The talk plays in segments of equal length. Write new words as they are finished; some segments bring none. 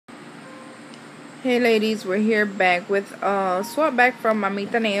Hey ladies, we're here back with swap back from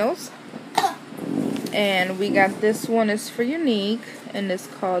Mamita nails, and we got this one is for Unique, and it's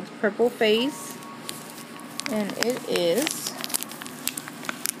called Purple Face, and it is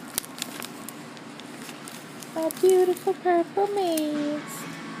a beautiful purple mix.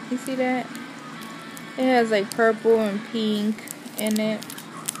 You see that? It has like purple and pink in it.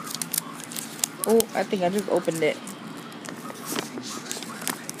 Oh, I think I just opened it.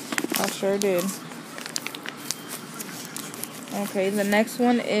 I sure did. Okay, the next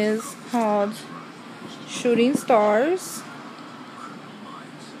one is called Shooting Stars.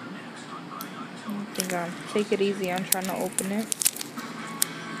 I think I'll take it easy. I'm trying to open it.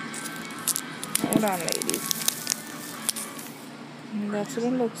 Hold on, ladies. And that's what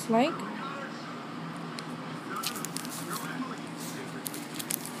it looks like.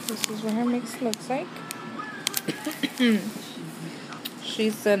 This is what her mix looks like. She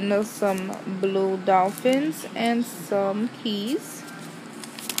sent us some blue dolphins and some keys.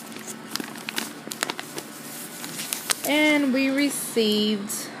 And we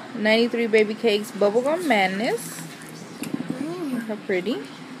received 93 Baby Cakes Bubblegum Madness. Look how pretty.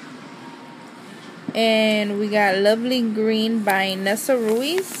 And we got Lovely Green by Nessa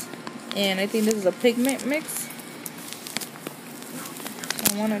Ruiz. And I think this is a pigment mix.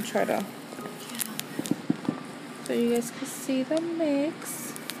 I want to try to, so you guys can see the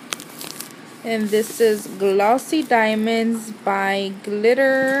mix. And this is Glossy Diamonds by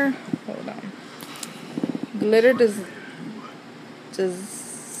Glitter. Hold on. Glitter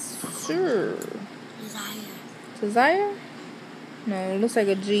Desire? No, it looks like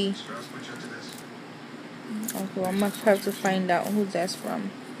a G. Okay, well, I'm gonna have to find out who that's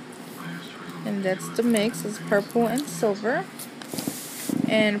from. And that's the mix. It's purple and silver.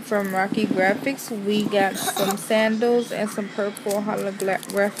 And from Rocky Graphics, we got some sandals and some purple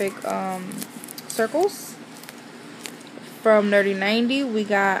holographic circles. From Nerdy 90, we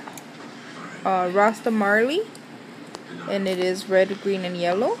got Rasta Marley, and it is red, green, and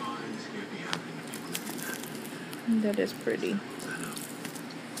yellow. That is pretty.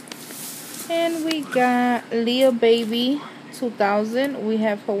 And we got Leo Baby 2000. We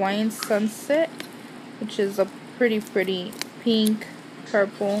have Hawaiian Sunset, which is a pretty pink,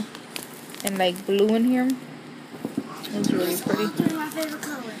 purple, and like blue in here. It's really pretty. My favorite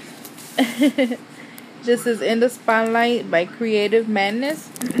color. This is In the Spotlight by Creative Madness.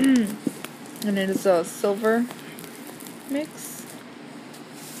 And it is a silver mix.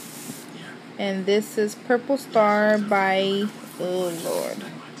 And this is Purple Star by, oh Lord,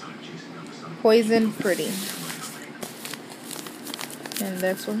 Poison Pretty. And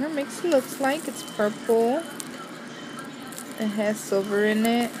that's what her mix looks like. It's purple. It has silver in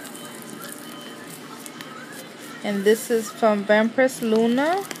it. And this is from Vampiress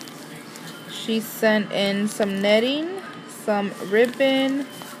Luna. She sent in some netting, some ribbon,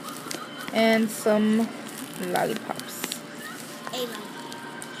 and some lollipops.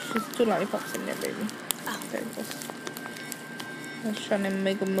 She's 2 lollipops in there, baby. Oh. There it goes. I was trying to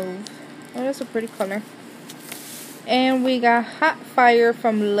make a move. Oh, that's a pretty color. And we got Hot Fire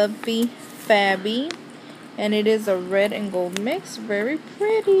from Lovey Fabby. And it is a red and gold mix. Very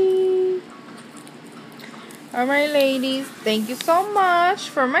pretty. Alright, ladies. Thank you so much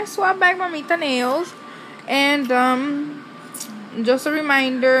for my swap bag Mamita nails. And just a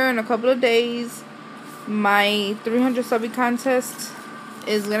reminder, in a couple of days, my 300 subby contest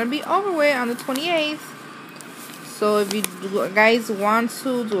is going to be over with on the 28th. So if you guys want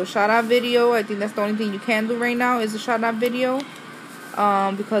to do a shout out video, I think that's the only thing you can do right now is a shout out video.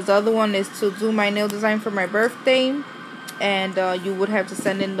 Because the other one is to do my nail design for my birthday, and you would have to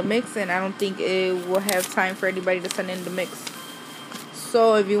send in the mix, and I don't think it will have time for anybody to send in the mix.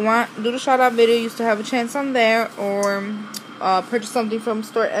 So if you want to do the shout out video, you still have a chance on there, or purchase something from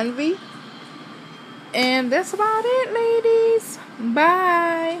Store Envy. And that's about it, ladies. Bye.